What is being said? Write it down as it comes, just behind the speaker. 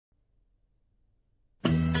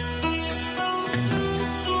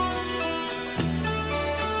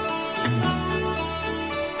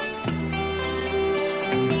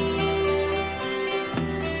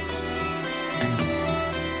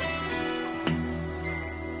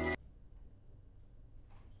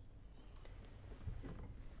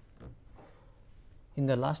In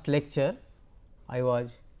the last lecture, I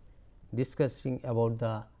was discussing about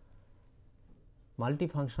the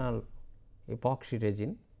multifunctional epoxy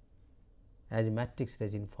resin as a matrix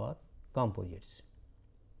resin for composites.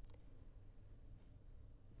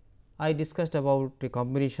 I discussed about a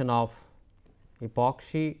combination of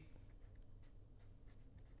epoxy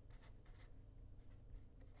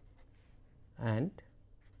and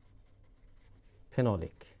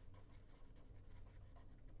phenolic.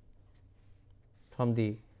 From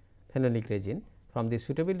the phenolic resin, from the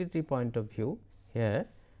suitability point of view, here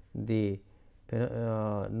the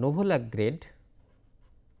Novolac grade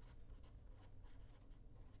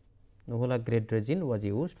resin was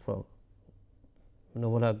used for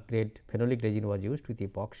Novolac grade phenolic resin was used with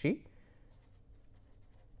epoxy.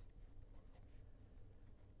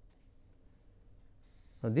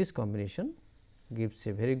 Now, this combination gives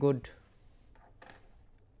a very good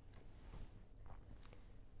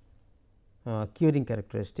curing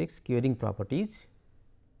characteristics, curing properties,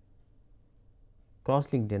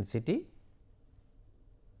 cross-link density,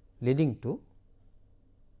 leading to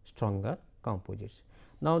stronger composites.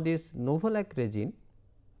 Now, this Novolac resin,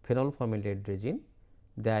 phenol formaldehyde resin,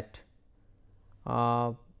 that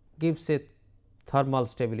gives a thermal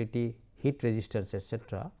stability, heat resistance,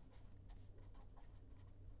 etc.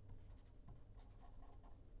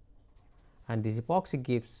 and this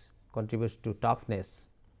epoxy contributes to toughness.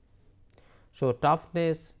 So,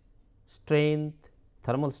 toughness, strength,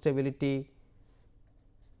 thermal stability,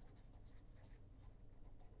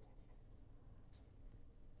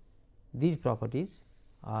 these properties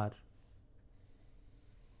are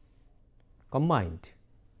combined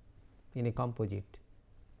in a composite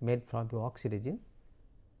made from epoxy resin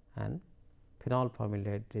and phenol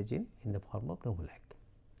formaldehyde resin in the form of Novolac.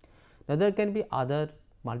 Now, there can be other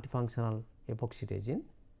multifunctional epoxy resin.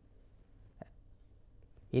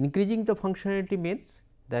 Increasing the functionality means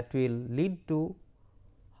that will lead to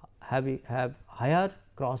have higher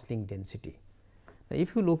cross link density. Now,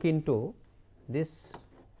 if you look into this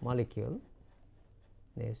molecule,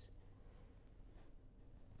 this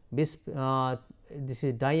is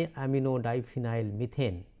diamino diphenyl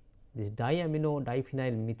methane. This diamino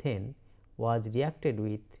diphenyl methane was reacted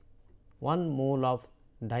with 1 mole of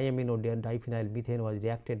diamino diphenyl methane was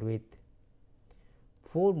reacted with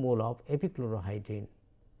 4 mole of epichlorohydrin,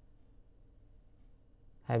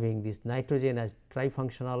 having this nitrogen as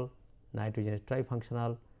trifunctional,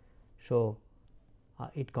 So,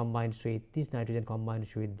 it combines with this nitrogen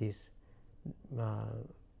combines with this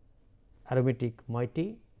aromatic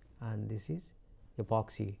moiety and this is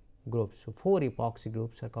epoxy groups. So, 4 epoxy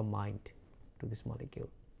groups are combined to this molecule.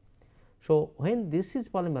 So, when this is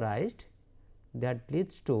polymerized, that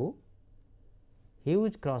leads to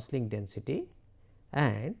huge cross link density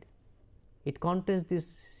and it contains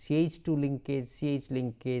this CH2 linkage, CH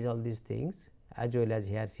linkage, all these things, as well as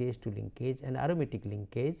here CH2 linkage and aromatic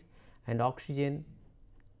linkage and oxygen,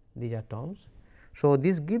 these are terms. So,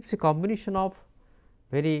 this gives a combination of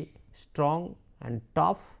very strong and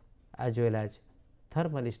tough as well as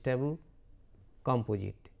thermally stable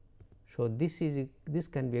composite. So, this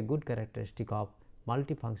can be a good characteristic of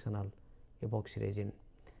multifunctional epoxy resin,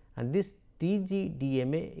 and this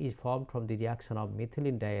TGDMA is formed from the reaction of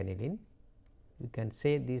methylene dianiline. You can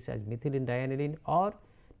say this as methylene dianiline or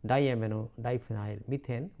diamino diphenyl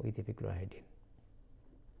methane with epichlorohydrin.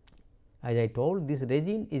 As I told, this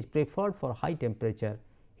resin is preferred for high temperature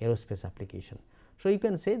aerospace application. So, you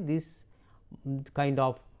can say this kind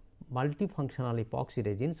of multifunctional epoxy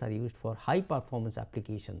resins are used for high performance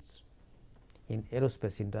applications in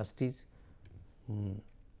aerospace industries, in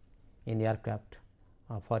aircraft,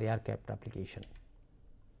 for aircraft application.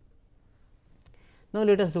 Now,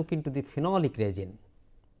 let us look into the phenolic resin.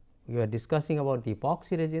 We are discussing about the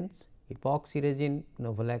epoxy resins, epoxy resin,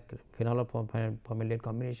 Novolac phenol formaldehyde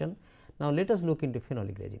combination. Now, let us look into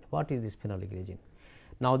phenolic resin. What is this phenolic resin?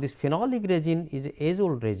 Now, this phenolic resin is age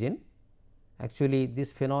old resin. Actually,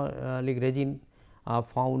 this phenolic resin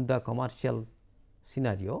found the commercial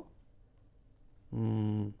scenario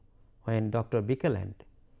when Dr. Birkeland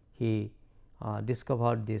he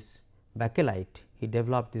discovered this bakelite. He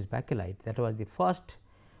developed this bakelite, that was the first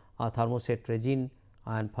thermoset resin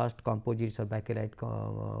and first composites or bakelite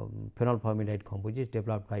phenol formaldehyde composites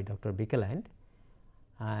developed by Dr. Birkeland,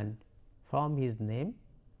 and from his name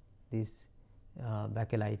this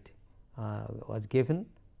bakelite was given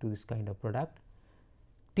to this kind of product.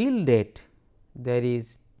 Till date there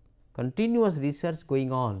is continuous research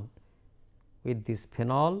going on with this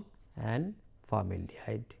phenol and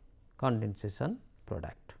formaldehyde condensation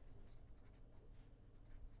product.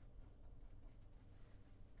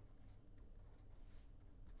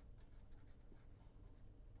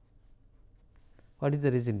 What is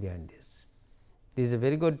the reason behind this? This is a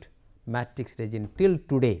very good matrix resin till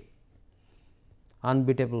today,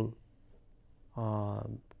 unbeatable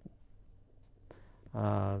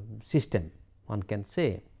system one can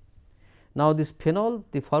say. Now, this phenol,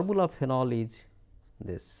 the formula of phenol is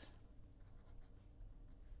this.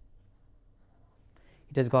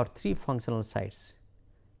 It has got 3 functional sites,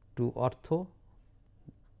 2 ortho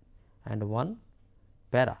and 1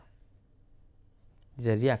 para. These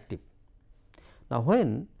are reactive. Now,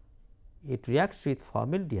 when it reacts with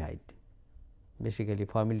formaldehyde, basically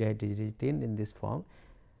formaldehyde is written in this form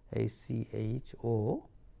HCHO,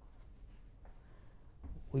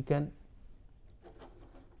 we can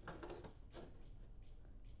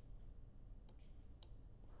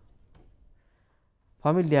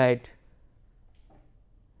formaldehyde,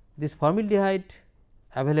 this formaldehyde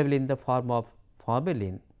available in the form of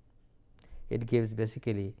formalin, it gives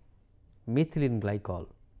basically methylene glycol.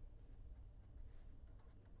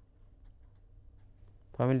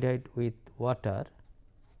 Formaldehyde with water,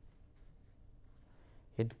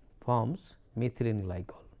 it forms methylene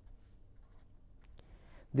glycol.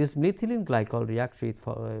 This methylene glycol reacts with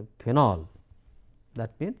phenol,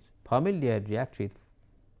 that means formaldehyde reacts with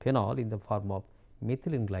phenol in the form of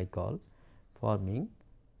methylene glycol, forming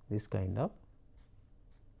this kind of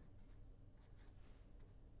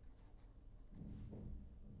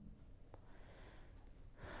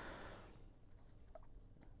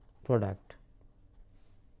product.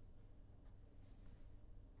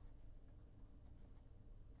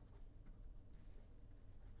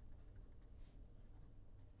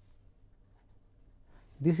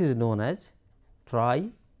 This is known as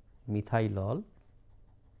trimethylol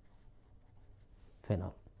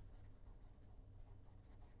phenol.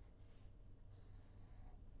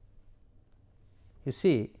 You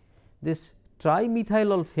see, this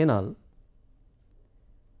trimethylol phenol,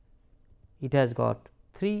 it has got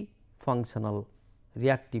 3 functional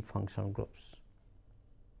reactive functional groups.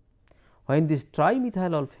 When this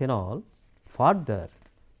trimethylol phenol further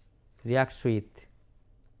reacts with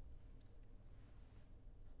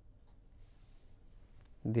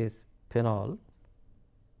this phenol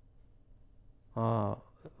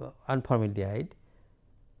and formaldehyde,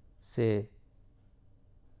 say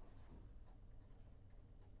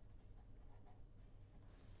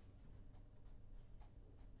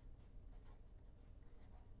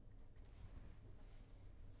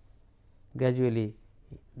gradually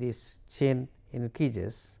this chain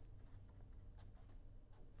increases,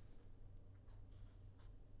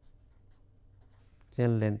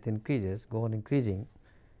 chain length increases, go on increasing,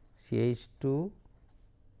 CH2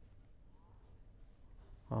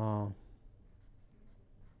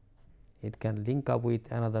 it can link up with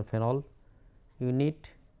another phenol unit,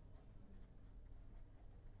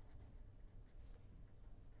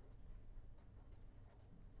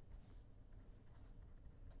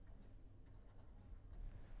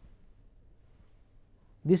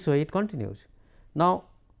 this way it continues. Now,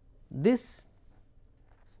 this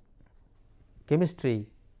chemistry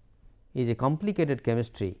is a complicated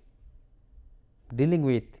chemistry dealing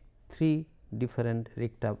with 3 different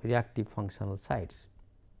reactive functional sites.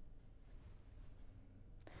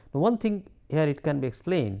 Now, one thing here it can be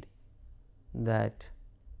explained that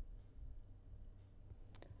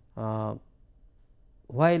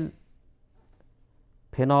while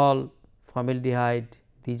phenol, formaldehyde,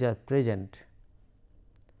 these are present,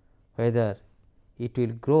 whether it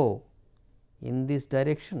will grow in this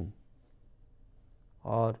direction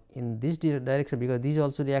or in this direction, because this is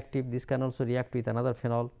also reactive, this can also react with another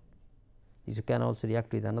phenol, this can also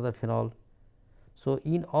react with another phenol. So,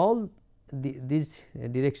 in all these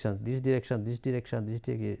directions, this direction, this direction, this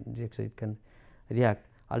direction, it can react,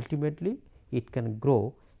 ultimately it can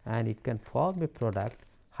grow and it can form a product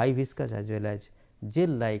high viscous as well as gel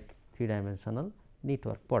like 3-dimensional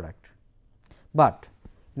network product. But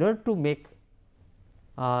in order to make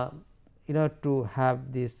in order to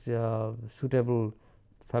have this suitable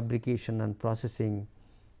fabrication and processing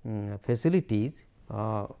facilities,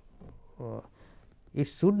 it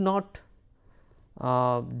should not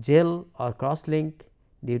gel or cross link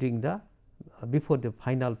during the before the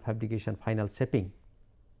final fabrication, final shaping.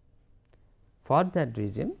 For that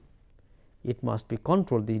reason, it must be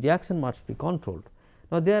controlled, the reaction must be controlled.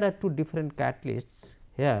 Now, there are 2 different catalysts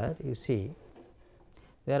here, you see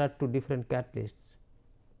there are 2 different catalysts.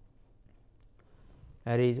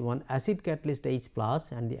 There is one acid catalyst H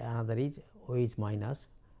plus and the another is OH minus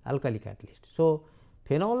alkali catalyst. So,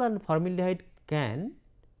 phenol and formaldehyde can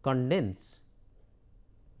condense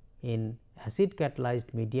in acid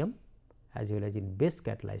catalyzed medium as well as in base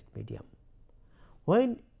catalyzed medium.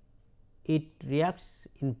 When it reacts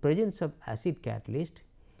in presence of acid catalyst,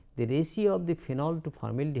 the ratio of the phenol to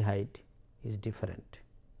formaldehyde is different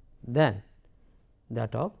than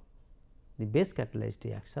that of the base catalyzed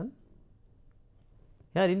reaction.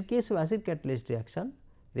 Here in case of acid catalyzed reaction,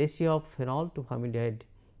 ratio of phenol to formaldehyde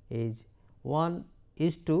is 1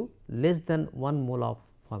 is to less than 1 mole of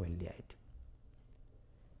formaldehyde.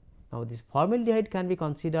 Now, this formaldehyde can be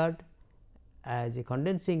considered as a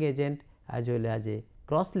condensing agent as well as a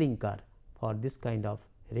cross linker for this kind of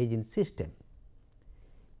resin system.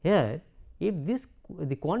 Here if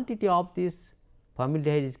the quantity of this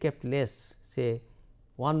formaldehyde is kept less, say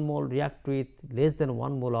 1 mole react with less than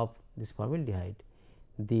 1 mole of this formaldehyde,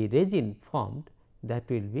 the resin formed that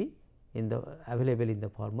will be available in the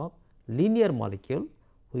form of linear molecule,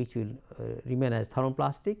 which will remain as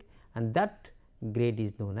thermoplastic, and that grade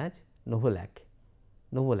is known as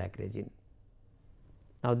Novolac resin.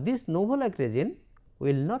 Now, this Novolac resin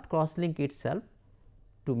will not cross link itself.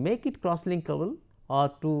 To make it cross linkable or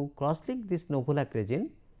to cross link this Novolac resin,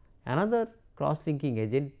 another cross linking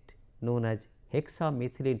agent known as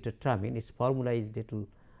hexamethylene tetramine, its formula is little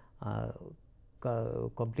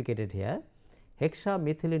complicated here.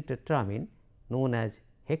 Hexamethylene tetramine known as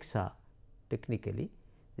hexa technically,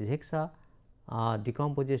 this hexa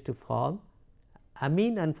decomposes to form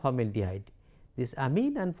amine and formaldehyde. This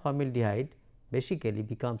amine and formaldehyde basically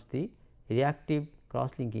becomes the reactive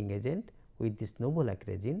cross linking agent with this Novolac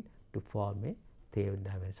resin to form a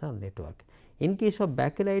 3-dimensional network. In case of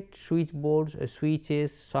bakelite switchboards,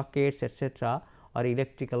 switches, sockets etc., or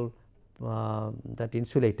electrical that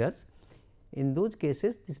insulators, in those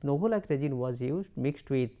cases this Novolac resin was used mixed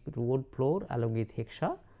with wood flour along with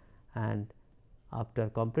hexa, and after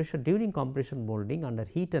compression, during compression molding under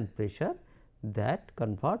heat and pressure, that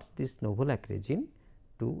converts this Novolac resin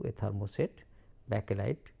to a thermoset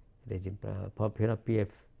bakelite resin for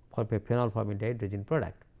phenol formaldehyde resin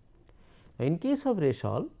product. Now, in case of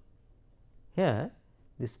Resol, here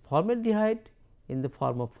this formaldehyde in the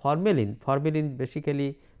form of formalin is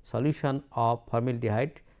basically solution of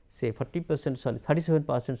formaldehyde, say 40%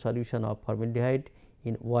 37% solution of formaldehyde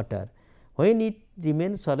in water. When it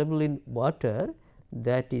remains soluble in water,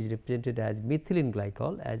 that is represented as methylene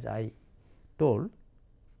glycol, as I told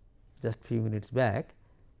just few minutes back.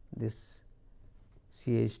 This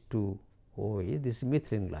CH2O is this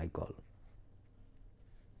methylene glycol.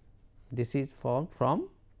 This is formed from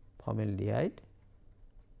formaldehyde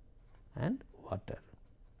and water.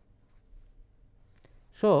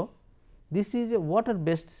 So, this is a water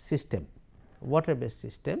based system.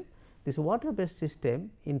 This water based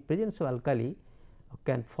system in presence of alkali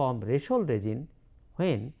can form Resol resin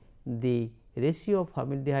when the ratio of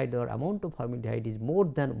formaldehyde or amount of formaldehyde is more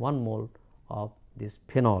than 1 mole of this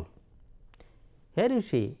phenol. Here you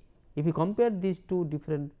see, if you compare these two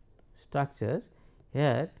different structures,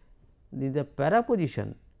 here the para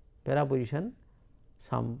position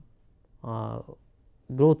some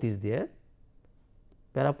growth is there,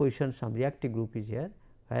 para position some reactive group is here,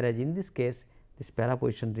 whereas in this case this para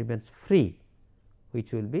position remains free,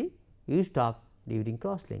 which will be used up during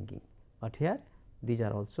cross linking, but here these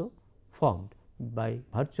are also formed by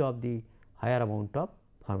virtue of the higher amount of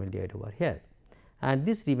formaldehyde over here, and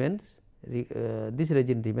this remains this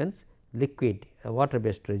resin remains liquid, water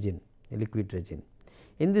based resin, a liquid resin.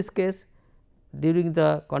 In this case, during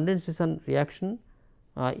the condensation reaction,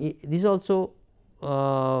 this also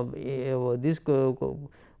this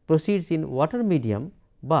proceeds in water medium,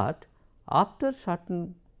 but after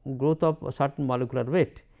certain growth of certain molecular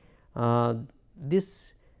weight,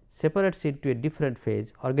 this separates into a different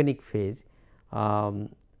phase, organic phase,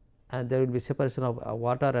 and there will be separation of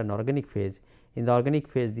water and organic phase. In the organic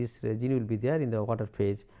phase, this resin will be there, in the water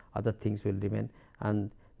phase other things will remain, and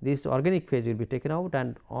this organic phase will be taken out,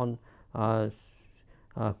 and on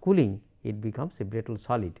cooling it becomes a brittle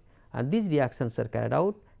solid, and these reactions are carried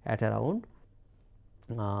out at around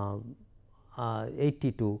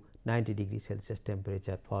 80 to 90 degrees Celsius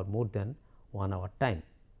temperature for more than 1 hour time.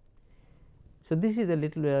 So, this is a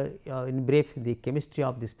little in brief the chemistry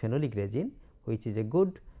of this phenolic resin, which is a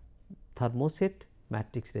good thermoset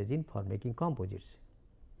matrix resin for making composites.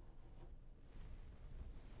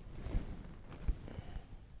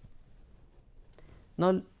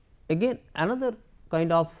 Now, again another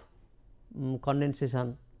kind of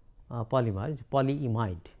condensation polymer is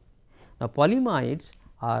polyimide. Now, polyimides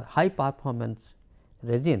are high performance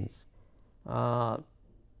resins, one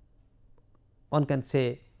can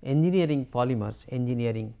say engineering polymers,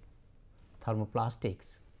 engineering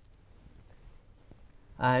thermoplastics,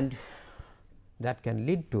 and that can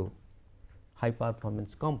lead to high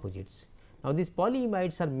performance composites. Now, these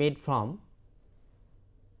polyimides are made from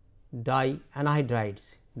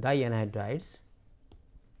dianhydrides,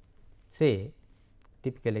 say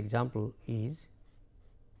typical example is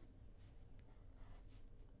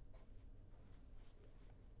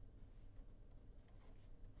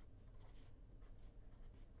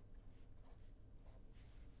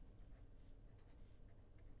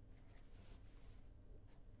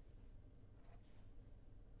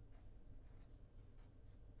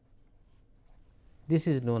this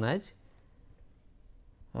is known as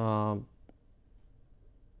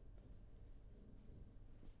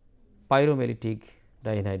pyromellitic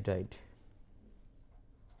dianhydride.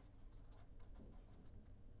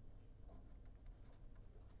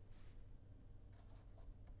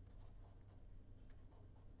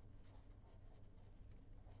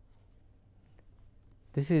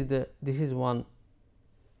 This is one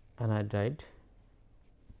anhydride,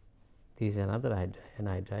 this is another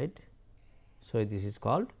anhydride. So, this is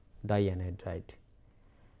called dianhydride.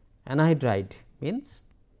 Anhydride means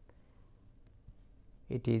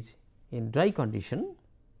it is in dry condition,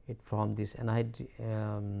 it forms this anhydride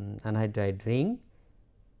ring.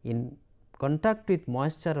 In contact with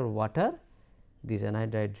moisture or water, this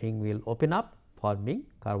anhydride ring will open up, forming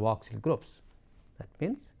carboxyl groups. That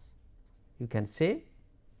means you can say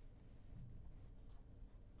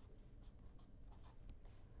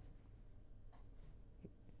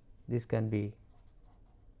this can be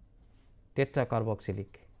tetracarboxylic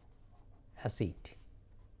acid.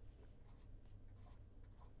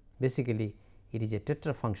 Basically, it is a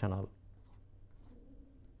tetrafunctional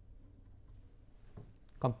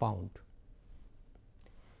compound.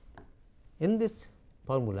 In this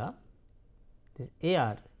formula, this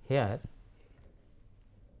Ar here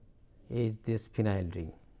is this phenyl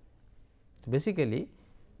ring. So, basically,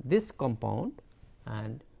 this compound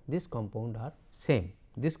and this compound are same.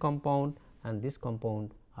 This compound and this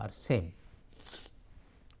compound are same.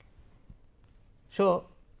 So,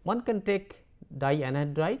 one can take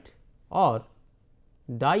dianhydride or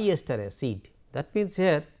diester acid, that means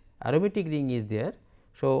here aromatic ring is there.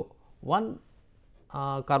 So, one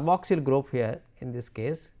carboxyl group here in this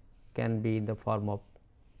case can be in the form of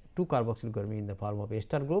two carboxyl group in the form of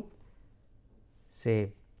ester group.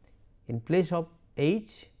 Say in place of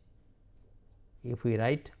H, if we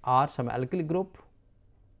write R some alkyl group,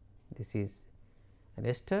 this is an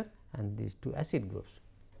ester and these two acid groups.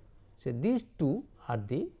 So, these two are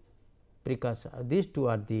the precursor, these two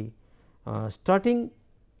are the starting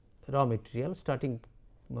raw material,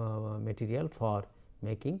 material for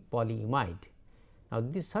making polyimide. Now,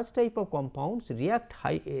 this such type of compounds react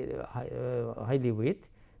highly with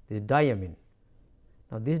this diamine.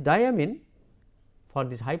 Now, this diamine for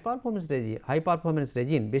this high performance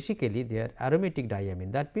regime basically they are aromatic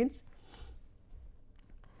diamine. That means,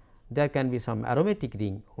 there can be some aromatic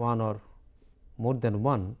ring, one or more than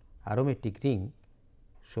one aromatic ring.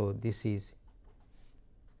 So, this is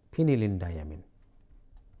phenylenediamine diamine,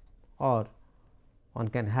 or one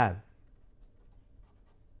can have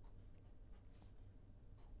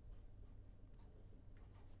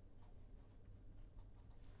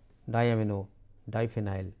diamino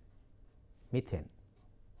diphenyl methane.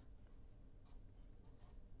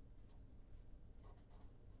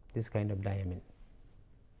 This kind of diamine.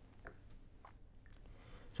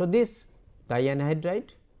 So, this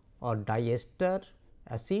dianhydride or diester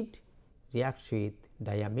acid reacts with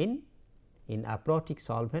diamine in aprotic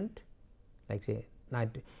solvent like say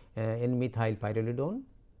N-methyl pyrrolidone,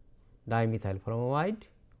 dimethyl formamide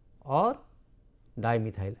or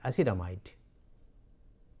dimethyl acetamide.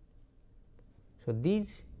 So,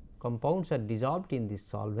 these compounds are dissolved in this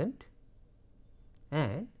solvent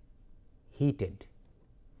and heated.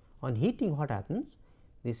 On heating, what happens?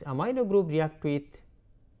 This amino group react with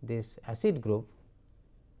this acid group,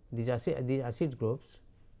 these acid groups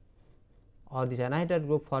or this anhydride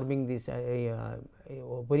group forming this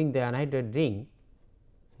opening the anhydride ring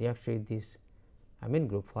reacts with this amine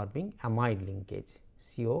group forming amide linkage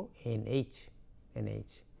CONH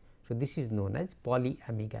NH. So, this is known as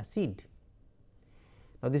polyamic acid.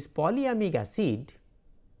 Now, this polyamic acid,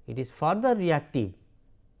 it is further reactive,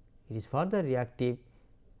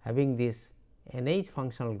 having this NH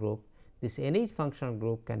functional group. This NH functional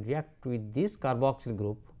group can react with this carboxyl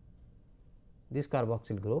group. This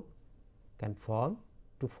carboxyl group can form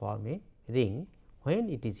a ring when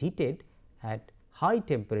it is heated at high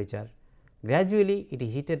temperature. Gradually, it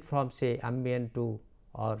is heated from say ambient to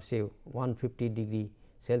or say 150 degree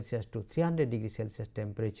Celsius to 300 degree Celsius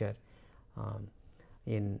temperature.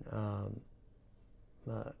 In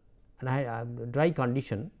dry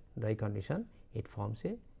condition, it forms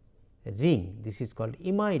a ring. This is called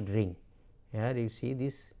imide ring. Here you see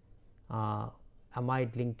this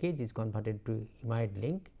amide linkage is converted to imide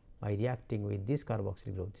link by reacting with this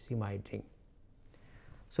carboxyl group, this imide ring.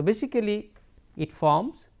 So, basically it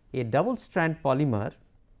forms a double strand polymer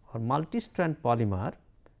or multi strand polymer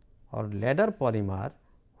or ladder polymer,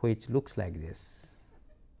 which looks like this,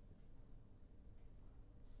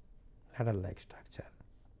 ladder like structure.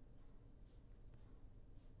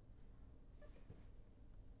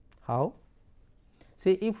 How?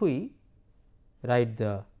 Say if we write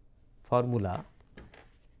the formula,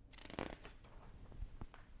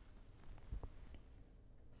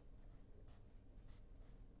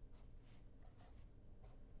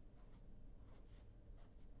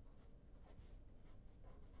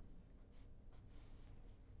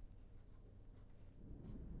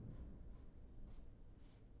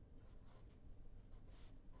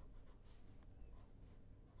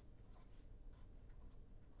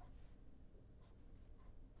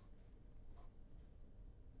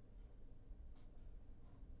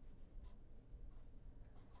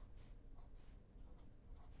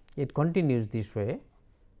 it continues this way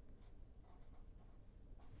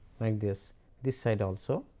like this side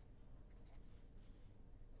also.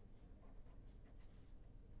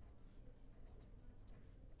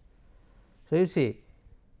 So, you see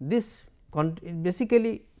this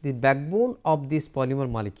basically the backbone of this polymer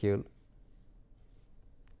molecule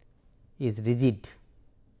is rigid,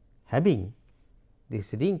 having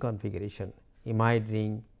this ring configuration, imide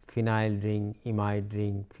ring, phenyl ring, imide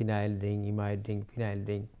ring, phenyl ring, imide ring, phenyl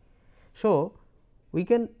ring. So, we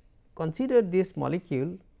can consider this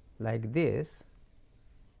molecule like this.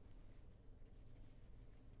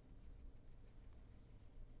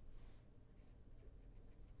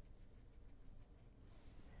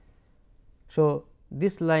 So,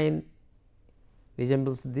 this line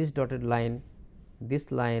resembles this dotted line,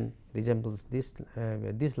 this line resembles this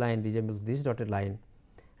line resembles this dotted line,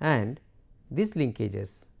 and these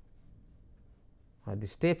linkages are the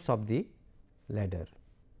steps of the ladder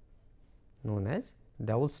known as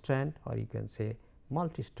double strand, or you can say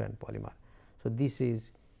multi strand polymer. So, this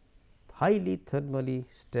is highly thermally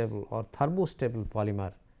stable or thermostable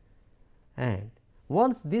polymer, and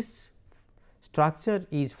once this structure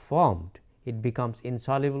is formed, it becomes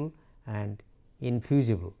insoluble and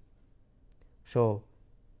infusible. So,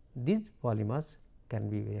 these polymers can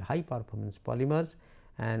be very high performance polymers,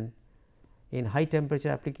 and in high temperature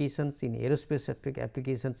applications, in aerospace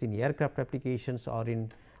applications, in aircraft applications, or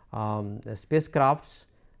in spacecrafts,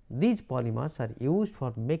 these polymers are used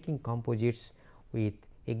for making composites with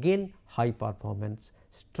again high performance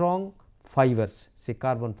strong fibers, say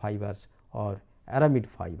carbon fibers or aramid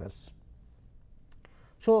fibers.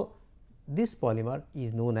 So, this polymer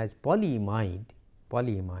is known as polyimide,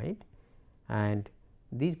 and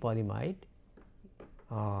this polyimide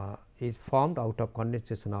is formed out of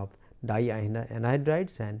condensation of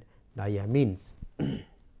dianhydrides and diamines.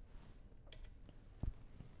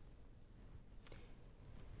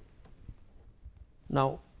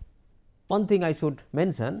 Now, one thing I should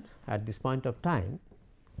mention at this point of time,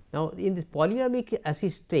 now in this polyamic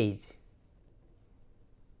acid stage,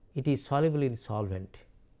 it is soluble in solvent.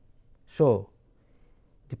 So,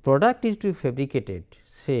 the product is to be fabricated,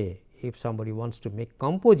 say if somebody wants to make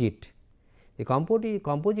composite, the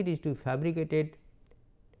composite is to be fabricated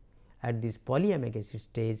at this polyamic acid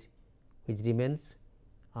stage, which remains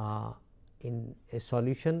in a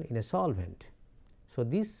solution in a solvent. So,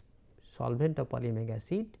 this solvent of polyamic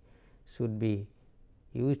acid should be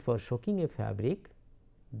used for soaking a fabric,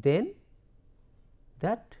 then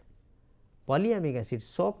that polyamic acid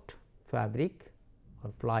soaked fabric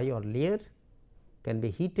or ply or layer can be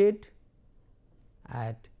heated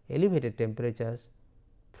at elevated temperatures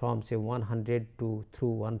from say 100 to through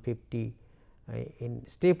 150. In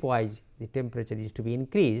stepwise the temperature is to be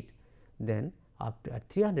increased, then up to at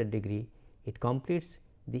 300 degree it completes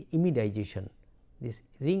the imidization. This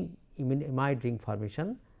ring imide ring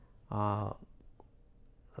formation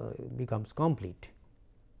becomes complete.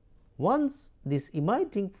 Once this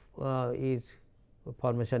imide ring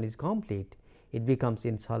formation is complete, it becomes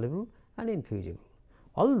insoluble and infusible.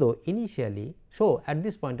 Although initially, so at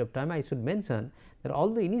this point of time I should mention that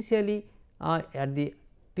although initially at the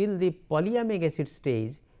till the polyamic acid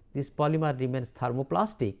stage this polymer remains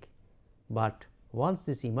thermoplastic, but once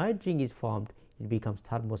this imide ring is formed it becomes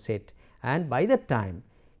thermoset, and by that time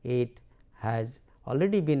it has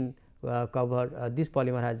already been covered, this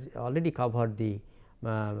polymer has already covered the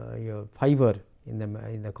fiber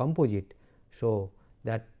in the composite. So,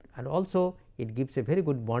 that and also it gives a very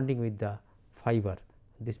good bonding with the fiber,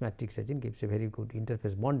 this matrix resin gives a very good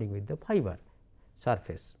interface bonding with the fiber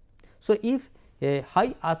surface. So, if a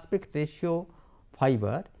high aspect ratio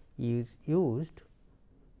fiber is used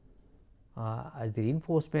as the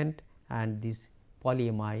reinforcement, and this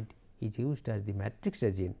polyamide is used as the matrix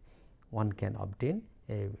resin, one can obtain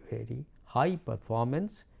a very high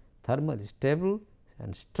performance, thermally stable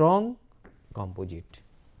and strong composite.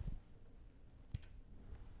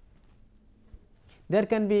 There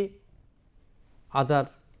can be other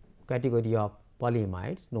category of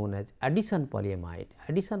polyamides known as addition polyamide.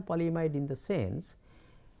 Addition polyamide in the sense,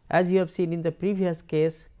 as you have seen in the previous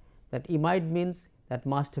case, that imide means that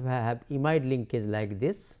must have imide linkage like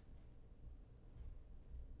this.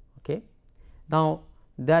 Okay. Now,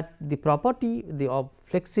 that the property of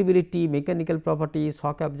flexibility, mechanical properties,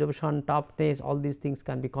 shock absorption, toughness, all these things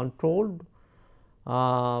can be controlled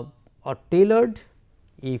or tailored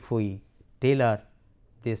if we tailor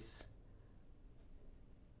this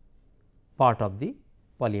part of the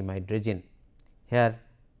polyamide resin. Here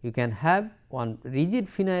you can have one rigid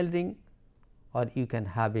phenyl ring or you can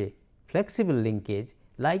have a flexible linkage,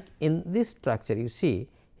 like in this structure you see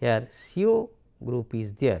here CO group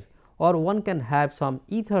is there, or one can have some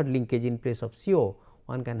ether linkage in place of CO,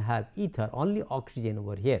 one can have ether, only oxygen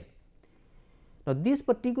over here. Now, this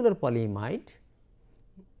particular polyamide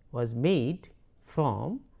was made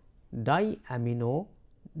from diamino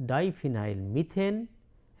diphenyl methane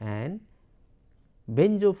and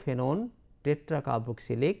benzophenone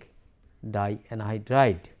tetracarboxylic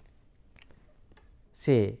dianhydride.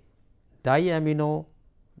 Say diamino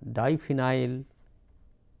diphenyl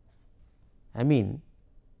amine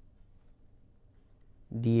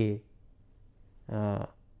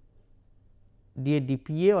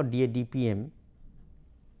DADPA or DADPM,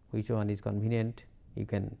 which one is convenient, you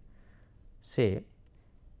can say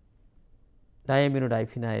diamino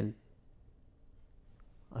diphenyl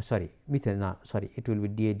methane, it will be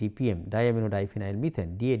DADPM, diamino diphenyl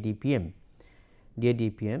methane,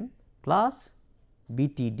 DADPM plus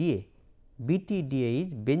BTDA. BTDA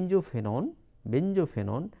is benzophenone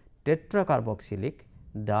tetracarboxylic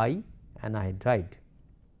dianhydride.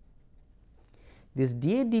 This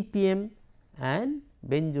DADPM and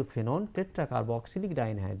benzophenone tetracarboxylic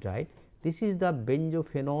dianhydride, this is the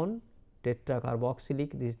benzophenone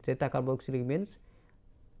tetracarboxylic. This tetracarboxylic means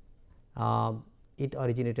it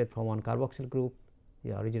originated from one carboxyl group,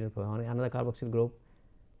 it originated from another carboxyl group,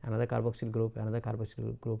 another carboxyl group, another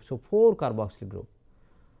carboxyl group. So, 4 carboxyl group.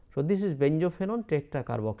 So, this is benzophenone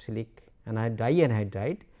tetracarboxylic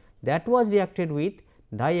dianhydride that was reacted with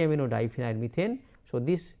diamino diphenyl methane. So,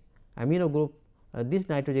 this amino group, this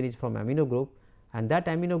nitrogen is from amino group, and that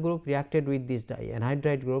amino group reacted with this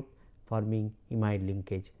dianhydride group, forming imide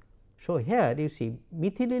linkage. So, here you see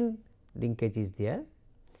methylene linkage is there,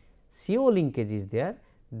 CO linkage is there,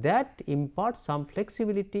 that imparts some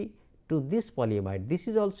flexibility to this polyamide. This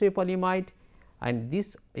is also a polyamide and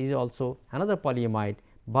this is also another polyamide,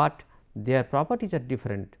 but their properties are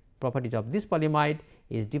different. Properties of this polyamide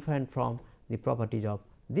is different from the properties of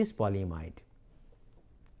this polyamide.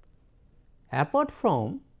 Apart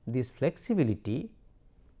from this flexibility,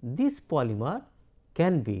 this polymer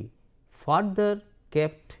can be further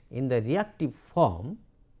kept in the reactive form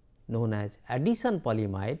known as addition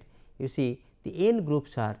polyamide. You see the N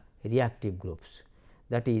groups are reactive groups,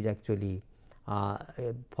 that is actually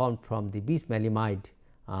formed from the bismaleimide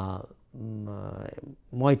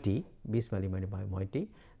moiety, bismaleimide moiety.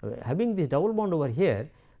 Having this double bond over here,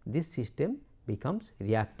 this system becomes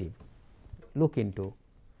reactive. Look into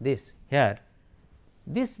this here.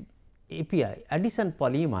 This API addition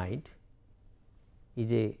polyamide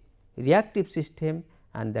is a reactive system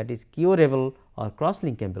and that is curable or cross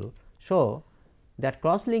linkable. So, that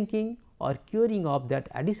cross linking or curing of that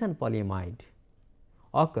addition polyamide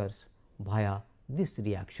occurs via this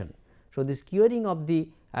reaction. So, this curing of the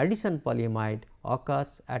addition polyamide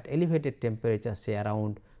occurs at elevated temperature, say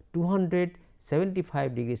around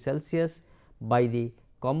 275 degrees Celsius, by the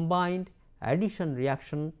combined addition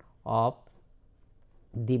reaction of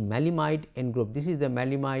the maleimide N group. This is the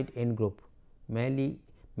maleimide N group,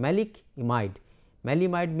 malic imide.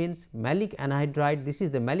 Maleimide means malic anhydride. This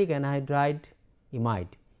is the malic anhydride imide.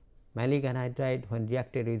 Malic anhydride, when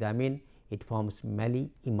reacted with amine, it forms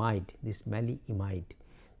maleimide. This maleimide,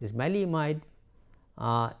 this maleimide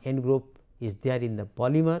N group is there in the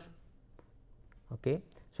polymer. Okay.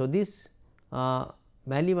 So, this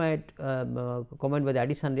maleimide combined by the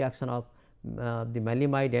addition reaction of the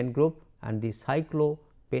maleimide N group and the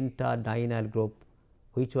cyclopentadienyl group,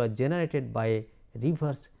 which was generated by a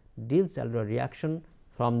reverse Diels-Alder reaction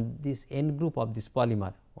from this N group of this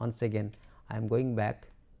polymer. Once again I am going back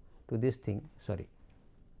to this thing, sorry,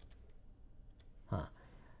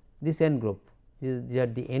 this N group, these are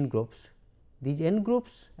the N groups. These N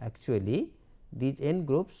groups actually these N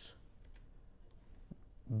groups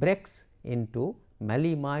breaks into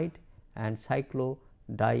maleimide and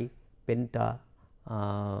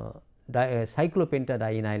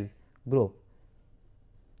cyclopentadienyl group.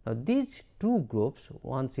 Now, these two groups,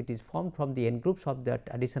 once it is formed from the N groups of that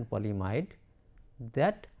addition polyimide,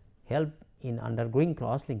 that help in undergoing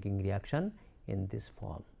cross linking reaction in this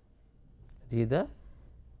form. This is the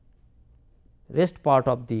rest part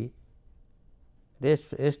of the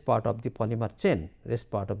polymer chain.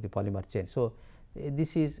 So,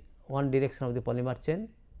 this is one direction of the polymer chain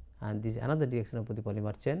and this is another direction of the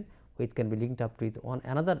polymer chain, which can be linked up with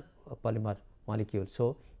another polymer molecule.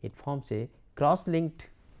 So, it forms a cross linked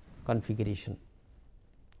configuration.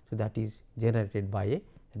 So, that is generated by a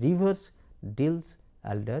reverse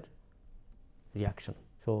Diels-Alder reaction.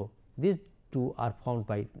 So, these two are formed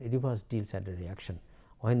by reverse Diels-Alder reaction.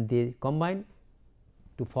 When they combine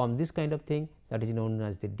to form this kind of thing, that is known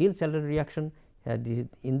as the Diels-Alder reaction.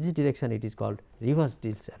 In this direction it is called reverse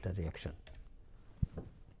Diels-Alder reaction.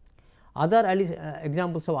 Other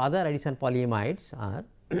examples of other addition polyimides are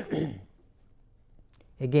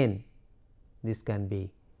again this can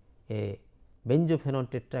be a benzophenone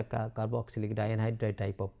tetracarboxylic dianhydride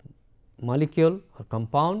type of molecule or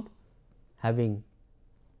compound having,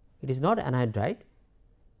 it is not anhydride,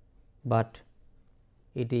 but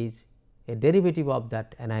it is a derivative of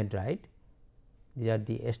that anhydride. These are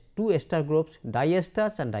the two ester groups,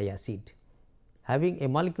 diesters and diacid, having a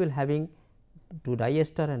molecule having two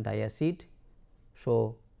diester and diacid.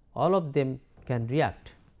 So, all of them can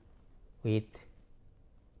react with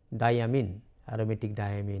diamine, aromatic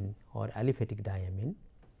diamine or aliphatic diamine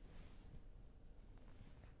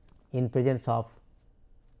in presence of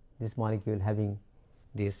this molecule having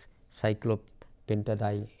this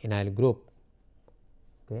cyclopentadienyl group.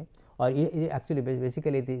 Okay. Or actually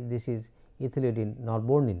basically this is ethylene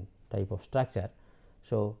norbornene type of structure.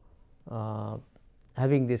 So,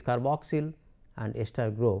 having this carboxyl and ester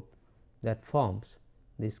group that forms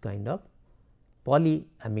this kind of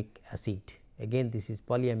polyamic acid. Again this is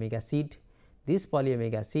polyamic acid. This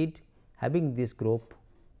polyamic acid having this group,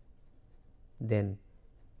 then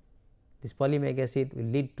this polyamic acid will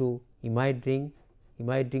lead to imide ring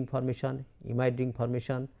formation.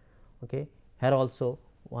 Okay. Here also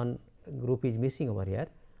one group is missing over here.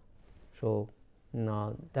 So,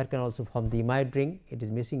 that can also form the imide ring, it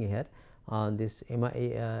is missing here. This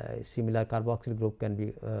similar carboxyl group can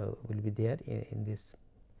be will be there in this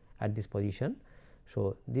at this position.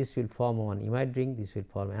 So, this will form one imide ring, this will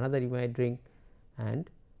form another imide ring, and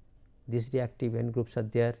these reactive N groups are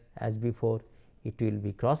there as before. It will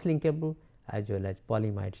be cross linkable as well as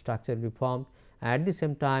polyimide structure will be formed, and at the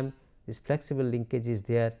same time this flexible linkage is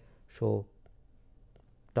there. So,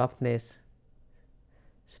 toughness,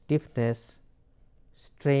 stiffness,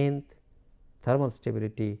 strength, thermal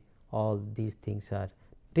stability, all these things are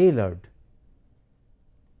tailored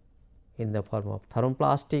in the form of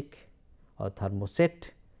thermoplastic or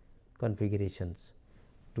thermoset configurations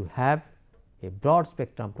to have a broad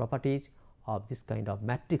spectrum properties of this kind of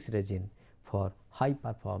matrix resin for high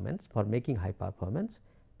performance, for making high performance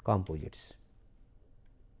composites.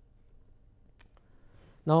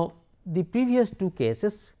 Now, the previous two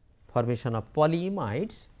cases, formation of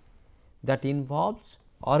polyimides that involves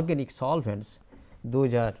organic solvents,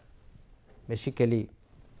 those are basically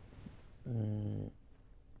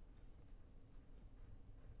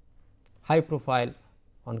high profile,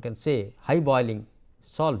 one can say high boiling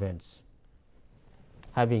solvents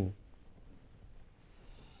having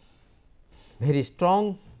very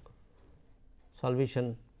strong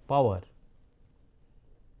solution power.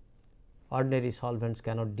 Ordinary solvents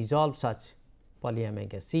cannot dissolve such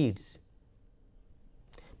polyamic acids,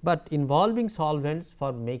 but involving solvents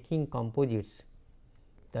for making composites,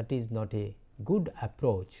 that is not a good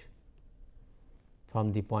approach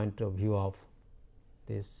from the point of view of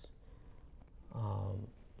this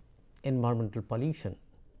environmental pollution.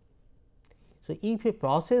 So, if a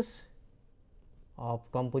process of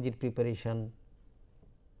composite preparation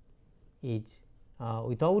is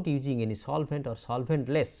without using any solvent or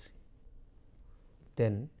solventless,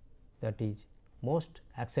 then that is most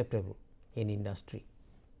acceptable in industry.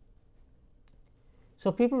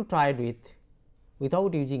 So, people tried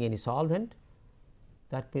without using any solvent,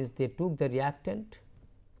 that means they took the reactant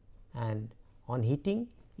and on heating,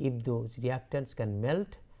 if those reactants can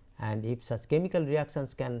melt and if such chemical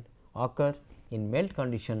reactions can occur in melt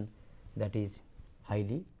condition, that is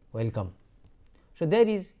highly welcome. So, there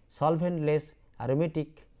is solventless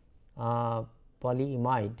aromatic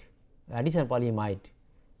polyimide, addition polyimides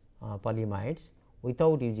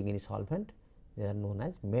without using any solvent, they are known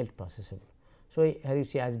as melt processable. So, here you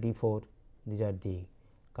see as before these are the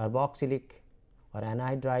carboxylic or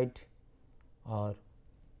anhydride or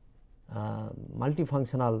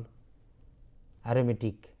multifunctional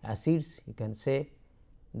aromatic acids, you can say.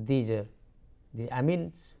 These are the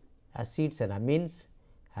amines, acids and amines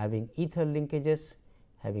having ether linkages,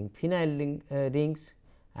 having phenyl rings,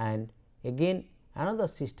 and again another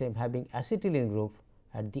system having acetylene group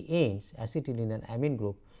at the ends, acetylene and amine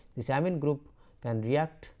group. This amine group can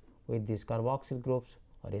react with these carboxyl groups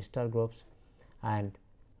or ester groups, and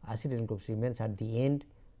acetylene groups remains at the end.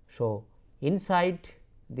 So, inside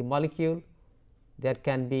the molecule there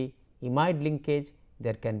can be imide linkage,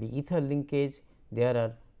 there can be ether linkage, there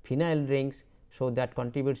are phenyl rings. So, that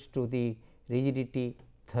contributes to the rigidity,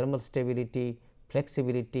 thermal stability,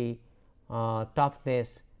 flexibility,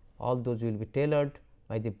 toughness, all those will be tailored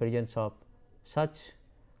by the presence of such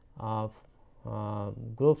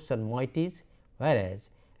groups and moieties, whereas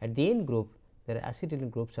at the end group there are acetylene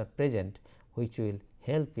groups are present, which will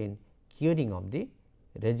help in curing of the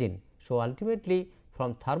resin. So, ultimately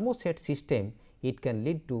from thermoset system it can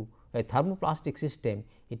lead to a thermoplastic system,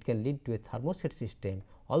 it can lead to a thermoset system,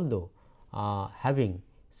 although having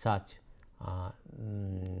such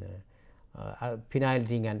phenyl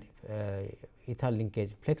ring and ether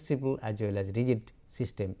linkage, flexible as well as rigid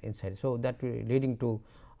system inside. So, that will leading to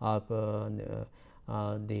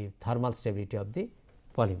the thermal stability of the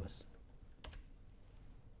polymers.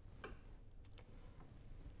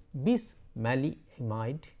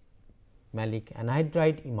 Bis-maleimide, malic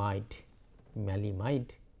anhydride imide,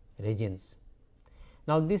 maleimide resins.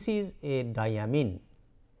 Now, this is a diamine.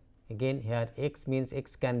 Again here X means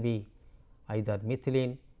X can be either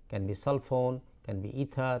methylene, can be sulfone, can be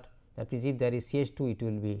ether. That means, if there is CH2 it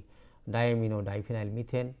will be diamino diphenyl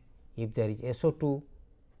methane. If there is SO2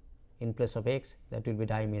 in place of X, that will be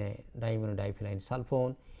diamino diphenyl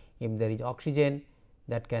sulfone. If there is oxygen,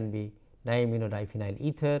 that can be diamino diphenyl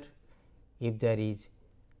ether. If there is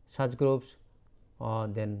such groups,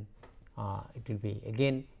 then it will be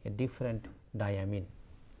again a different diamine.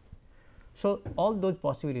 So, all those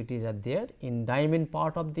possibilities are there in diamine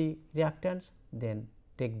part of the reactants. Then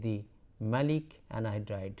take the malic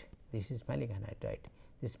anhydride. This is malic anhydride.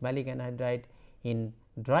 This malic anhydride in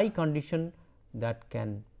dry condition that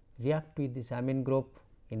can react with this amine group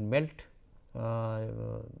in melt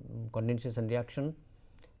condensation reaction,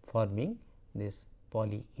 forming this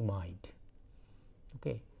polyimide.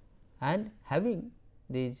 Okay. And having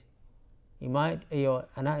these imide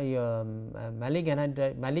malic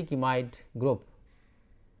anhydride, malic imide group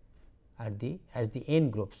at the as the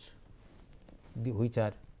end groups, which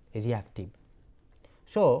are reactive.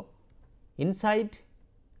 So, inside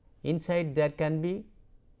there can be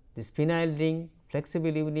this phenyl ring, flexible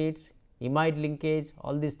units, imide linkage,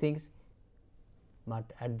 all these things,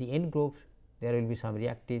 but at the end group there will be some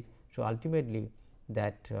reactive. So, ultimately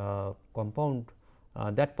that compound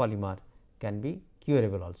that polymer can be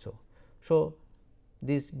curable also. So,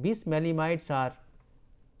 these bis-maleimides are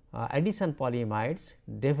addition polyimides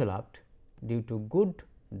developed due to good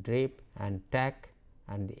drape and tack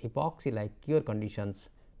and the epoxy like cure conditions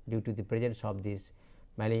due to the presence of these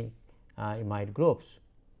maleimide groups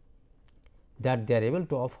that they are able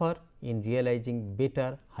to offer in realizing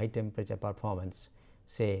better high temperature performance.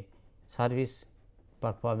 Say service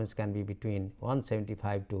performance can be between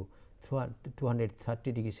 175 to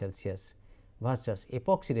 230 degrees Celsius versus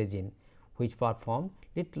epoxy resin, which perform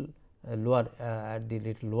little lower at the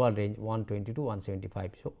little lower range 120 to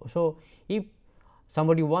 175. So, if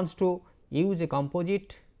somebody wants to use a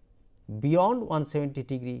composite beyond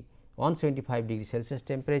 175 degree Celsius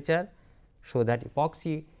temperature, so that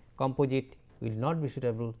epoxy composite will not be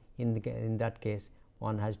suitable. In that case,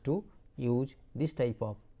 one has to use this type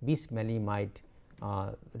of bis-maleimide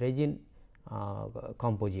resin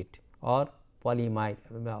composite or polyimide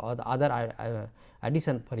or the other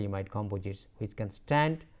addition polyimide composites, which can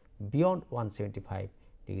stand beyond 175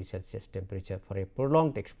 degree Celsius temperature for a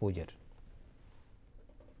prolonged exposure.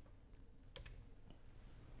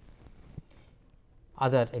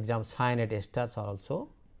 Other examples, cyanide esters are also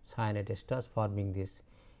cyanide esters forming these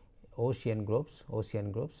ocean groups,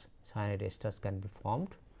 cyanide esters can be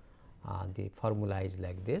formed. The formula is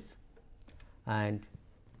like this, and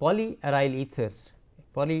polyaryl ethers,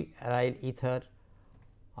 polyaryl ether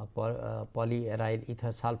or polyaryl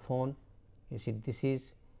ether sulfone. You see, this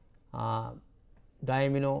is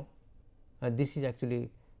diamino, this is actually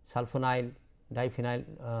sulfonyl diphenyl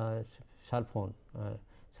sulfone,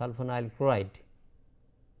 sulfonyl chloride.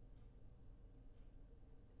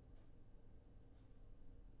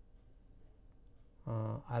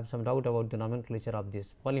 I have some doubt about the nomenclature of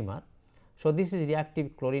this polymer. So, this is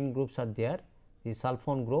reactive chlorine groups are there, the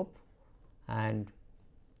sulfone group and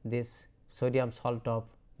this sodium salt of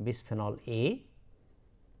bisphenol A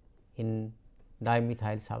in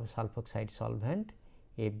dimethyl sulfoxide solvent.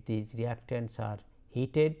 If these reactants are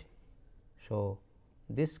heated, so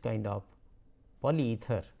this kind of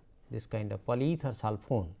polyether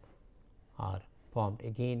sulfone are formed.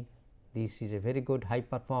 Again, this is a very good high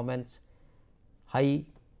performance, high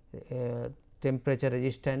temperature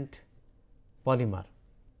resistant polymer,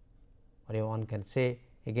 or one can say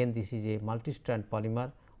again this is a multi-strand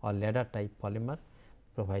polymer or ladder type polymer,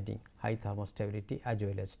 providing high thermostability as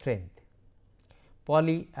well as strength.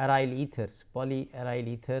 Polyaryl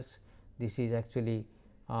ethers, this is actually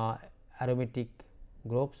aromatic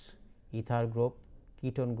groups, ether group,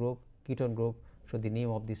 ketone group. So, the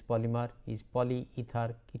name of this polymer is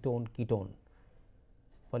polyether ketone.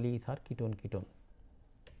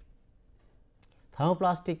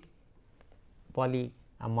 Thermoplastic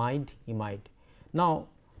polyamide. Now,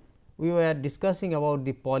 we were discussing about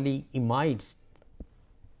the polyimides.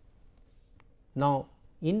 Now,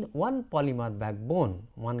 in one polymer backbone,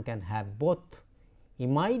 one can have both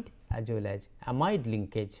imide as well as amide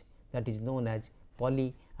linkage, that is known as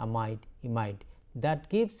polyamide-imide. That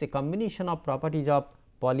gives a combination of properties of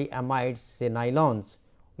polyamides, say nylons,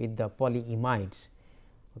 with the polyimides.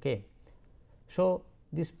 Okay. So,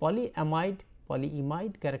 this polyimide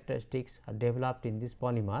characteristics are developed in this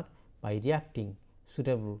polymer by reacting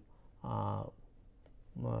suitable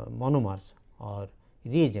monomers or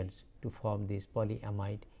reagents to form this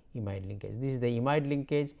polyamide-imide linkage. This is the imide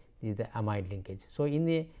linkage, this is the amide linkage. So, in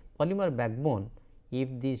the polymer backbone, if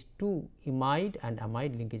these two imide and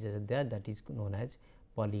amide linkages are there, that is known as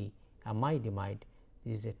polyamide-imide.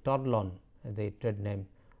 This is a tordlon, the trade name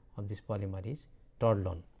of this polymer is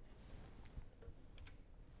tordlon.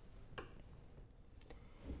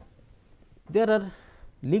 There are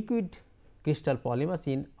liquid crystal polymers.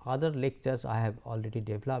 In other lectures, I have already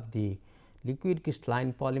developed the liquid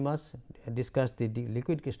crystalline polymers, discussed the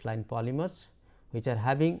liquid crystalline polymers, which are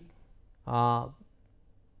having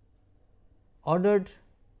ordered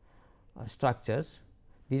structures.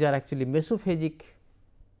 These are actually mesophagic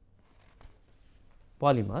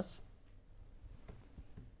polymers.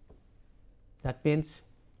 That means,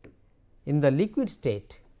 in the liquid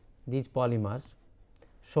state, these polymers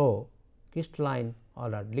show crystalline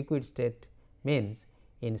order. Liquid state means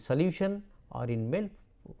in solution or in melt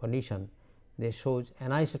condition, they shows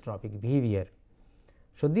anisotropic behavior.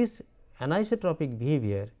 So, this anisotropic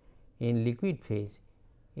behavior in liquid phase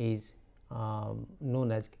is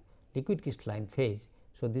known as liquid crystalline phase.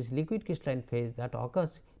 So, this liquid crystalline phase that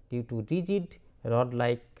occurs due to rigid rod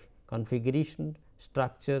like configuration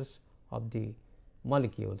structures of the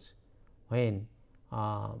molecules. When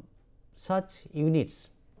such units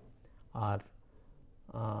are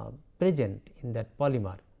present in that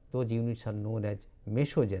polymer, those units are known as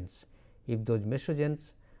mesogens. If those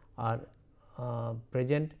mesogens are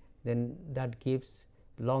present, then that gives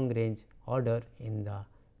long range order in the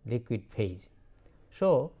liquid phase.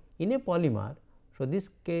 So, in a polymer, so this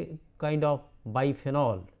kind of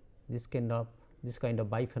biphenol, this kind of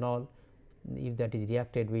biphenol, if that is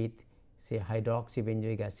reacted with say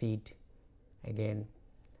hydroxybenzoic acid, again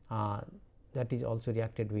that is also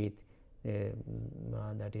reacted with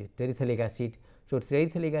that is terephthalic acid. So,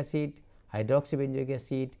 terephthalic acid, hydroxybenzoic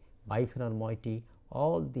acid, biphenol moiety,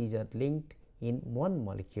 all these are linked in one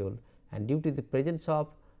molecule, and due to the presence of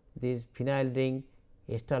this phenyl ring,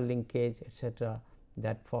 ester linkage, etc.,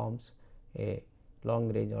 that forms a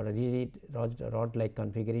long range or a rigid rod like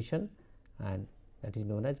configuration, and that is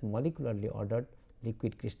known as molecularly ordered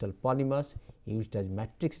liquid crystal polymers used as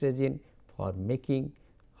matrix resin for making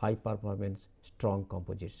high performance strong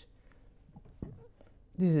composites.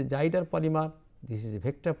 This is a Zyder polymer, this is a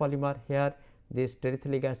vector polymer. Here this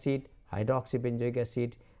terephthalic acid, hydroxybenzoic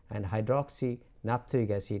acid and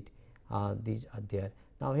hydroxynaphthoic acid, these are there.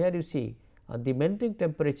 Now, here you see the melting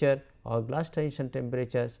temperature or glass transition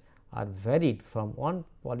temperatures are varied from one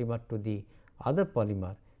polymer to the other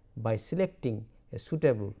polymer by selecting a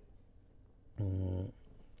suitable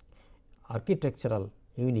architectural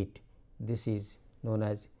unit. This is known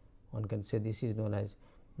as, one can say this is known as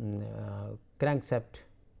crankshaft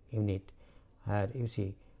unit. Here you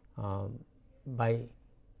see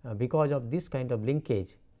because of this kind of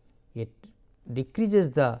linkage, it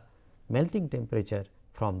decreases the melting temperature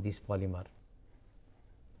from this polymer.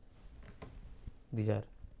 These are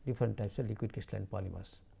different types of liquid crystalline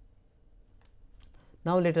polymers.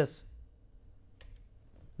 Now, let us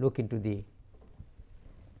look into the,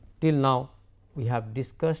 till now we have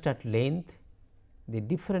discussed at length the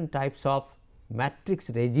different types of matrix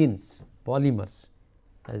resins polymers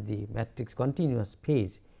as the matrix continuous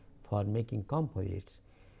phase for making composites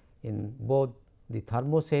in both the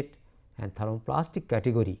thermoset and thermoplastic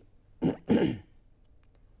category.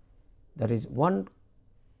 That is one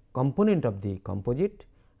component of the composite,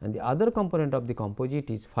 and the other component of the composite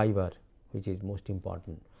is fiber, which is most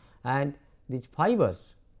important. And these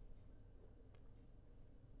fibers,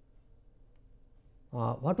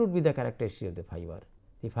 what would be the characteristic of the fiber?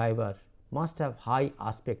 The fiber must have high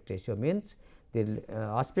aspect ratio, means the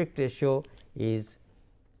aspect ratio is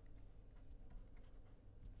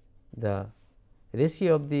the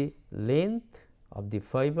ratio of the length of the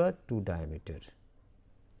fiber to diameter.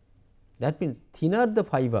 That means, thinner the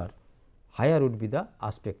fiber, higher would be the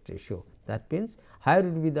aspect ratio. That means, higher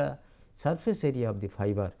would be the surface area of the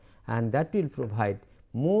fiber, and that will provide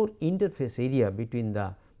more interface area between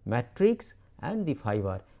the matrix and the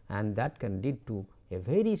fiber, and that can lead to a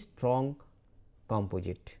very strong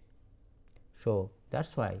composite. So, that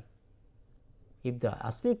is why if the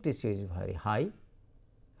aspect ratio is very high,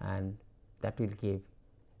 and that will give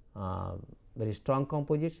very strong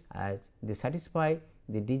composites as they satisfy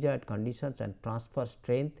the desired conditions and transfer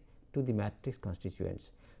strength to the matrix constituents.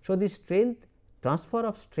 So, the strength, transfer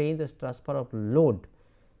of strength, transfer of load,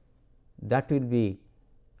 that will be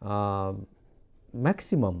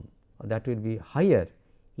maximum, that will be higher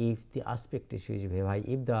if the aspect ratio is very high,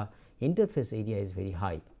 if the interface area is very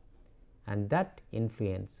high, and that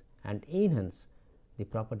influence and enhance the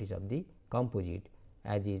properties of the composite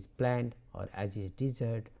as is planned or as is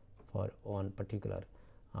desired for one particular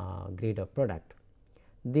grade of product.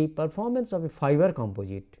 The performance of a fiber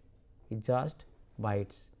composite is judged by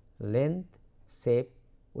its length, shape,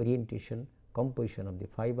 orientation, composition of the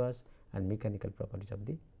fibers and mechanical properties of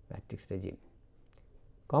the matrix regime.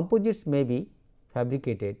 Composites may be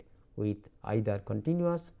fabricated with either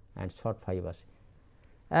continuous and short fibers.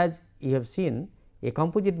 As you have seen, a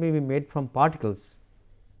composite may be made from particles.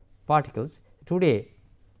 Today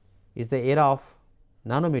is the era of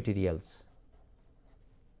nanomaterials.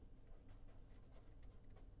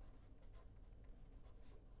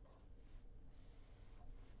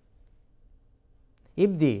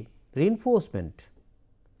 If the reinforcement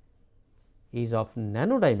is of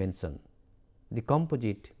nano dimension, the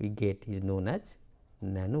composite we get is known as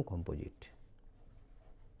nano composite.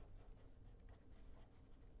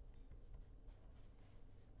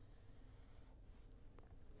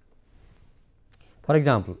 For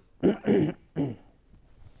example,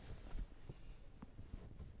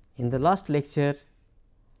 in the last lecture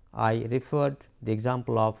I referred the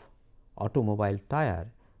example of automobile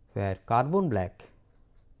tire, where carbon black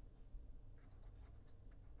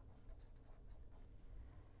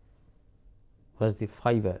was the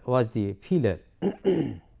fiber, was the filler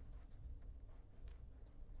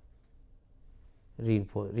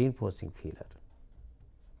reinforcing filler.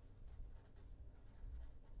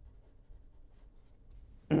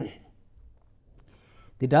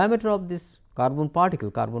 The diameter of this carbon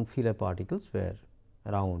filler particles were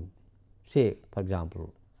around, say for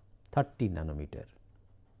example 30 nanometer.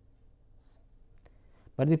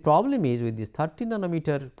 But the problem is with this 30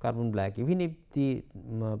 nanometer carbon black, even if the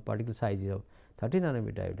particle size is of 30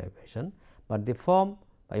 nanometer dimension, but they form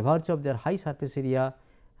by virtue of their high surface area,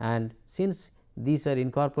 and since these are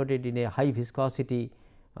incorporated in a high viscosity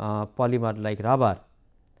polymer like rubber.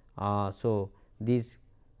 So, these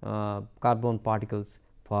carbon particles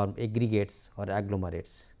form aggregates or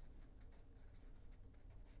agglomerates,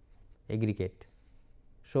 aggregate.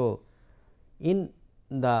 So, in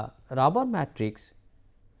the rubber matrix,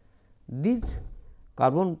 these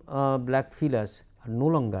carbon black fillers are no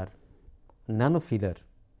longer nano filler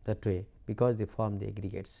that way, because they form the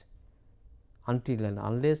aggregates. Until and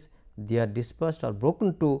unless they are dispersed or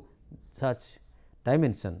broken to such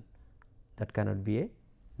dimension, that cannot be a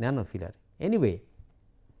nano filler. Anyway,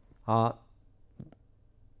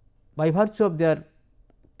 by virtue of their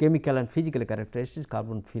chemical and physical characteristics,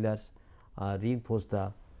 carbon fillers reinforce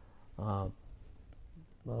the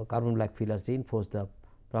carbon black fillers reinforce the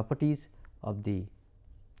properties of the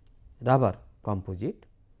rubber composite.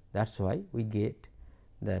 That is why we get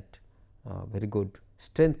that very good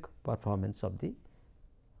strength performance of the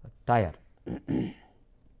tire.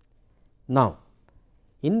 Now,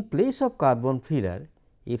 in place of carbon filler,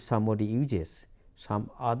 if somebody uses some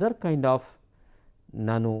other kind of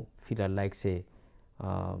nano filler like say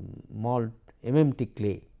malt MMT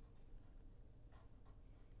clay,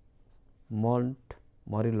 malt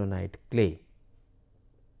morillonite clay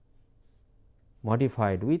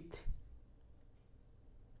modified with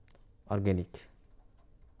organic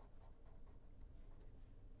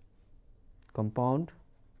compound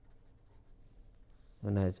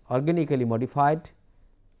known as organically modified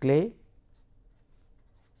clay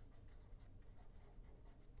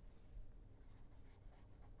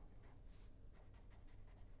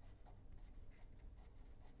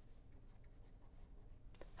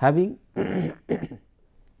having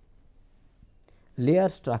layer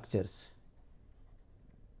structures.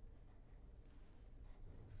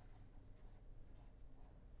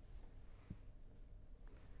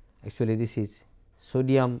 Actually, this is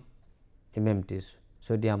sodium MMT,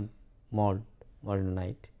 sodium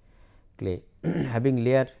molybdenite clay having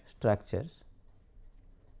layer structures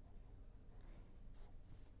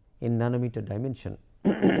in nanometer dimension.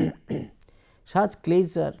 Such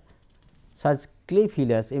clays are such clay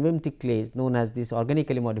fillers, MMT clays known as this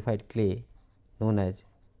organically modified clay known as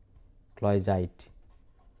cloisite.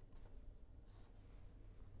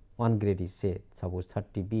 One grade is say suppose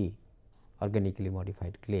 30B organically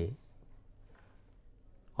modified clay.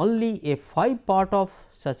 Only a 5 part of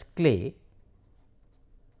such clay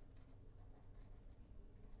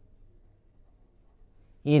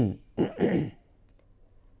in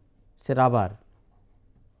say rubber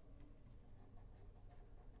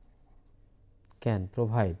can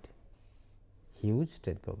provide huge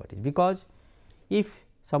strength properties, because if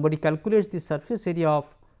somebody calculates the surface area of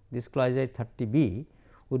this cloisite 30B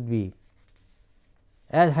would be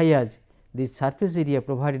as high as the surface area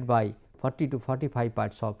provided by 40 to 45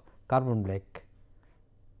 parts of carbon black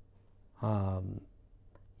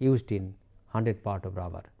used in 100 part of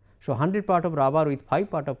rubber. So, 100 part of rubber with 5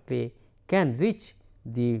 part of clay can reach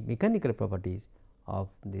the mechanical properties of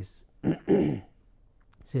this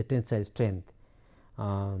say tensile strength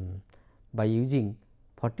by using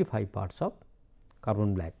 45 parts of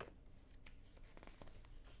carbon black.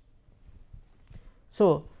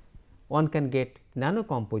 So, one can get nano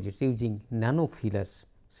composites using nano fillers,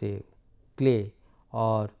 say clay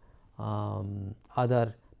or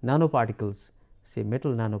other nanoparticles, say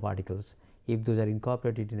metal nanoparticles. If those are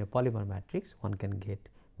incorporated in a polymer matrix, one can get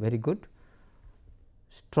very good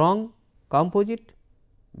strong composite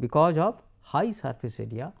because of high surface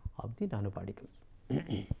area of the nanoparticles.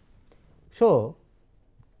 So,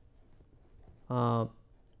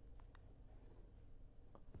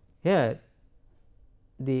 here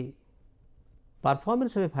the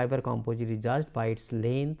performance of a fiber composite is judged by its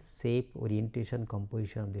length, shape, orientation,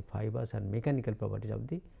 composition of the fibers and mechanical properties of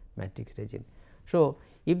the matrix region. So,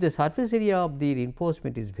 if the surface area of the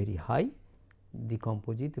reinforcement is very high, the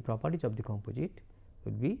composite, the properties of the composite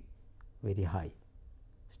would be very high,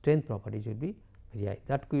 strength properties would be very high.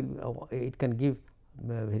 That will it can give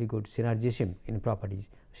very good synergism in properties,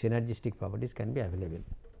 synergistic properties can be available.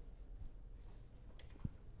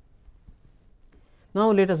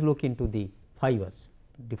 Now, let us look into the fibers,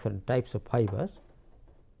 different types of fibers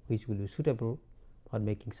which will be suitable for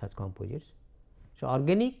making such composites. So,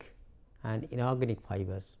 organic and inorganic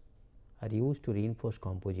fibers are used to reinforce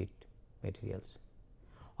composite materials.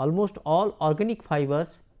 Almost all organic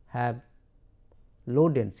fibers have low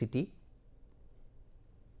density,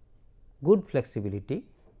 good flexibility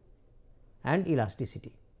and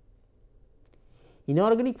elasticity.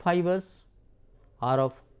 Inorganic fibers are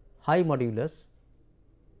of high modulus,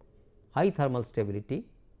 high thermal stability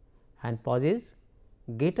and possess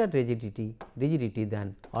greater rigidity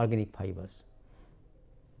than organic fibers.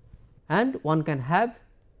 And one can have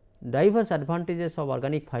diverse advantages of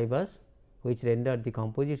organic fibers which render the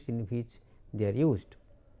composites in which they are used.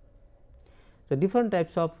 So, different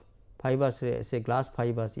types of fibers, say glass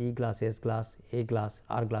fibers, E glass, S glass, A glass,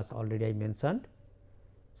 R glass already I mentioned.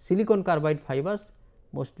 Silicon carbide fibers,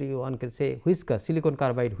 mostly one can say whiskers, silicon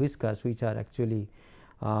carbide whiskers which are actually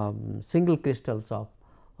single crystals of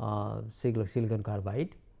silicon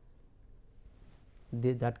carbide,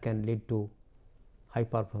 that can lead to high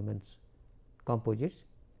performance composites.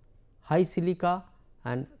 High silica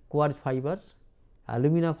and quartz fibers,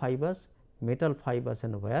 alumina fibers, metal fibers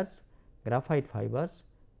and wires, graphite fibers,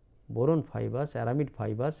 boron fibers, aramid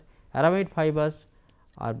fibers. Aramid fibers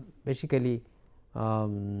are basically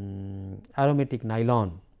aromatic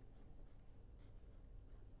nylon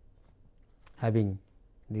having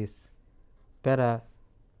this para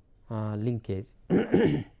linkage.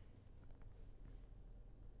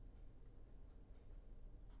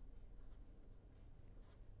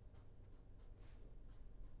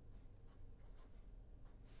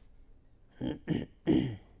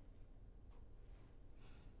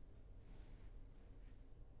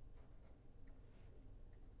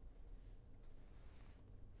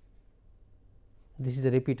 This is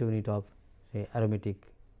the repeat unit of say aromatic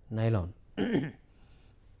nylon,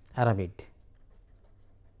 aramid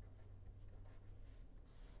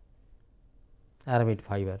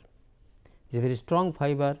fiber. It is a very strong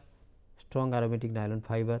fiber, strong aromatic nylon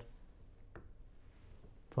fiber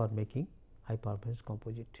for making high performance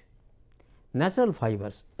composite. Natural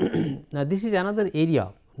fibers. Now, this is another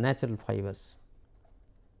area, natural fibers.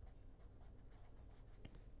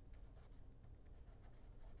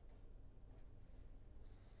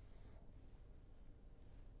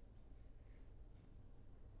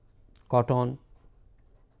 cotton,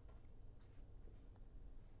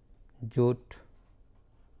 jute,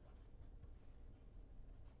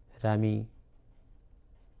 rami,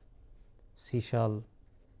 sisal,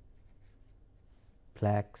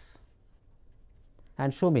 flax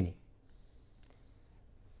and so many.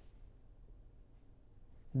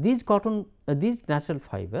 These natural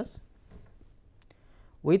fibers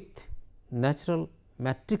with natural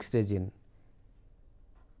matrix resin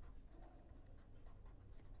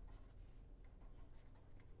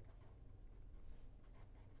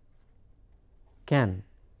can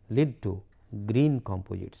lead to green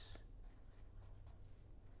composites.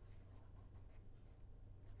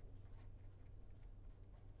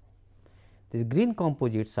 These green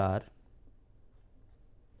composites are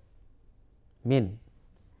mean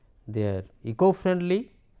they are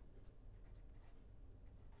eco-friendly,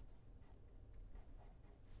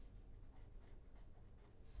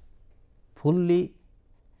 fully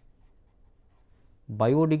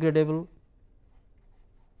biodegradable,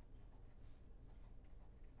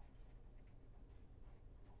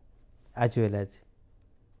 as well as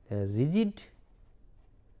they are rigid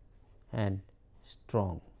and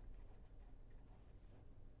strong.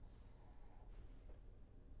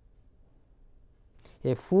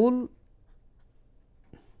 A full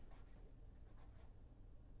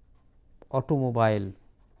automobile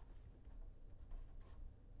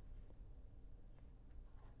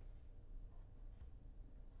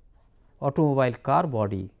car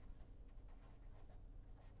body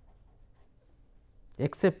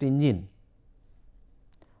except engine,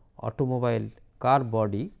 automobile car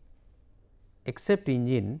body except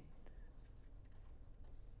engine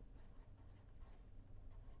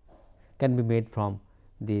can be made from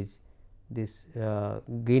this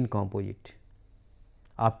green composite.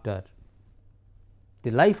 After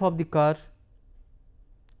the life of the car,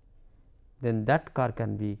 then that car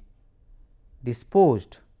can be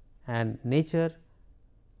disposed and nature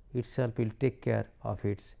itself will take care of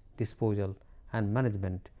its disposal and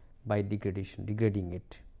management by degrading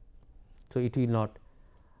it. So, it will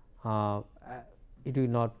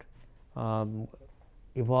not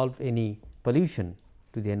evolve any pollution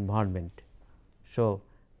to the environment. So,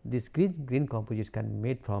 this green composites can be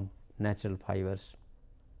made from natural fibers.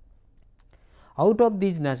 Out of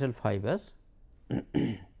these natural fibers,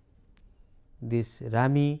 this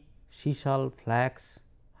rami, sisal, flax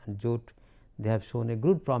and jute, they have shown a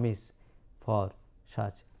good promise for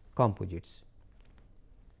such composites.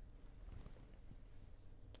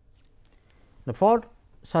 Now, for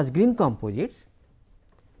such green composites,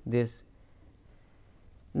 this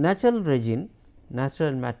natural resin,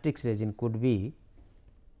 natural matrix resin could be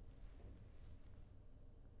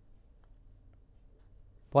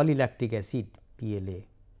polylactic acid PLA,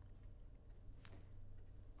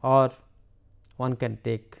 or one can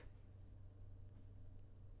take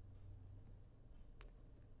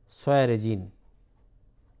soy resin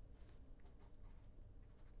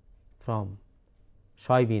from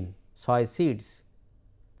soybean, soy seeds.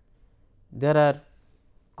 There are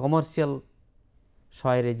commercial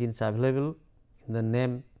soy resins available in the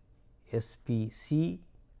name SPC,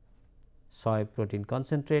 soy protein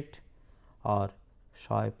concentrate, or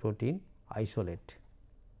soy protein isolate.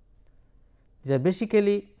 These are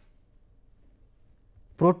basically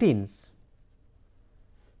protein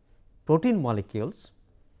molecules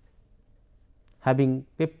having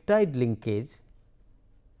peptide linkage,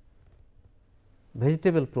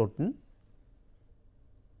 vegetable protein.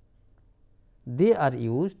 They are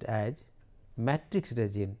used as matrix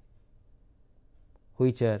resin,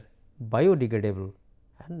 which are biodegradable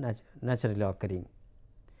and naturally occurring.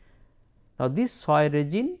 Now, this soy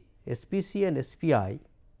resin SPC and SPI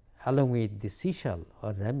along with the sisal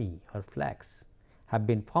or rami or flax have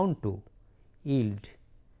been found to yield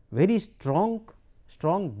very strong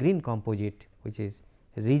green composite, which is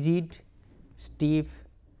rigid, stiff,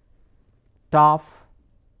 tough,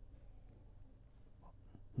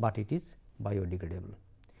 but it is biodegradable.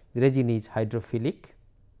 The resin is hydrophilic.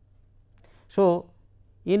 So,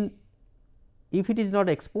 if it is not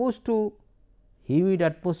exposed to humid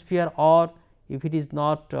atmosphere, or if it is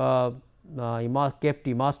not kept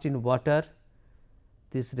immersed in water,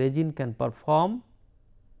 this resin can perform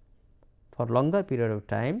for longer period of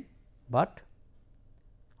time, but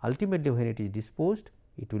ultimately when it is disposed,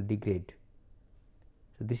 it will degrade.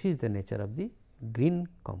 So, this is the nature of the green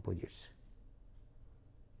composites.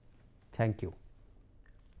 Thank you.